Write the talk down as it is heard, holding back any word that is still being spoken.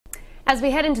As we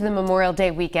head into the Memorial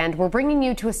Day weekend, we're bringing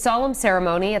you to a solemn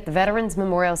ceremony at the Veterans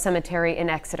Memorial Cemetery in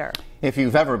Exeter. If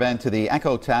you've ever been to the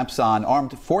Echo Taps on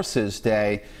Armed Forces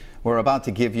Day, we're about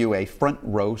to give you a front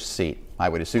row seat.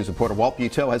 Eyewitness News reporter Walt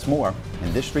Buteau has more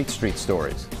in this Street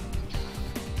Stories.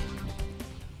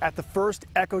 At the first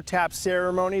Echo Tap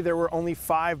ceremony, there were only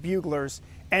 5 buglers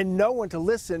and no one to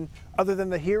listen other than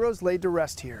the heroes laid to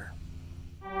rest here.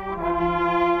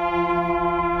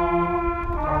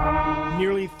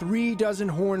 Nearly 3 dozen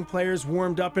horn players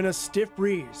warmed up in a stiff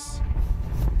breeze.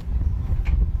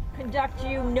 Conduct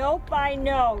you note by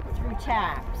note through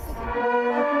taps.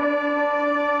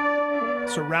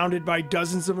 Surrounded by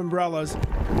dozens of umbrellas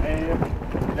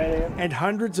and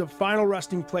hundreds of final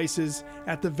resting places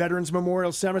at the Veterans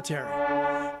Memorial Cemetery.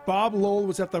 Bob Lowell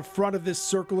was at the front of this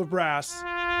circle of brass,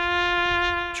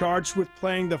 charged with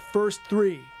playing the first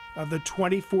 3 of the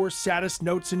 24 saddest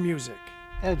notes in music.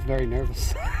 I was very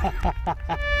nervous.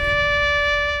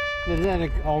 And then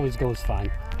it always goes fine.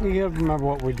 You have to remember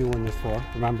what we're doing this for.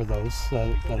 Remember those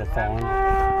that have fallen.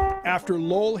 After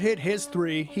Lowell hit his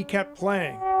 3, he kept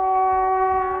playing,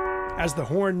 as the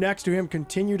horn next to him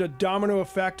continued a domino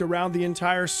effect around the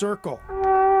entire circle.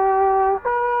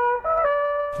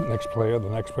 Next player, the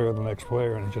next player, the next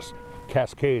player, and it just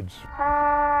cascades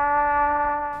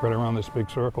right around this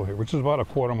big circle here, which is about a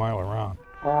quarter mile around.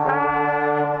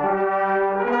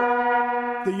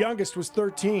 The youngest was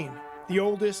 13. The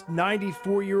oldest,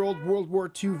 94-year-old World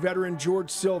War II veteran George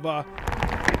Silva,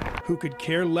 who could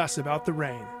care less about the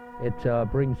rain.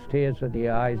 It brings tears to the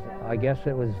eyes. I guess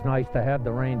it was nice to have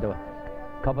the rain to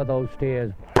cover those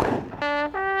tears.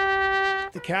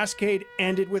 The Cascade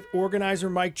ended with organizer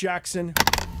Mike Jackson,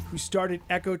 who started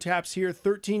Echo Taps here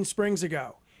 13 springs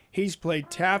ago. He's played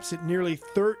taps at nearly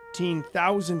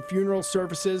 13,000 funeral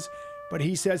services, but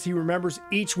he says he remembers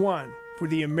each one for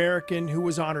the American who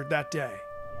was honored that day.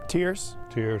 Tears?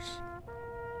 Tears.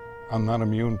 I'm not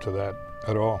immune to that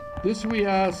at all. This we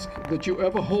ask, that you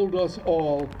ever hold us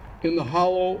all in the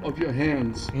hollow of your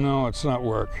hands. No, it's not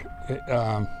work.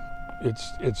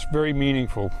 It's very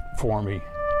meaningful for me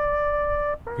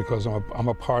because I'm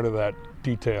a part of that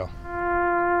detail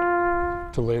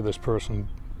to lay this person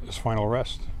his final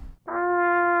rest.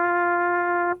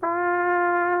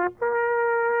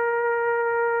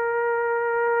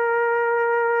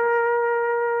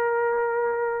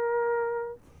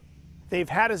 They've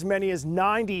had as many as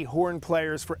 90 horn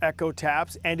players for Echo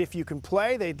Taps, and if you can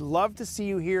play, they'd love to see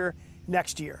you here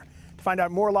next year. To find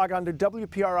out more, log on to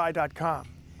WPRI.com.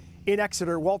 In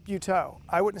Exeter, Walt Buteau,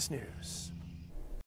 Eyewitness News.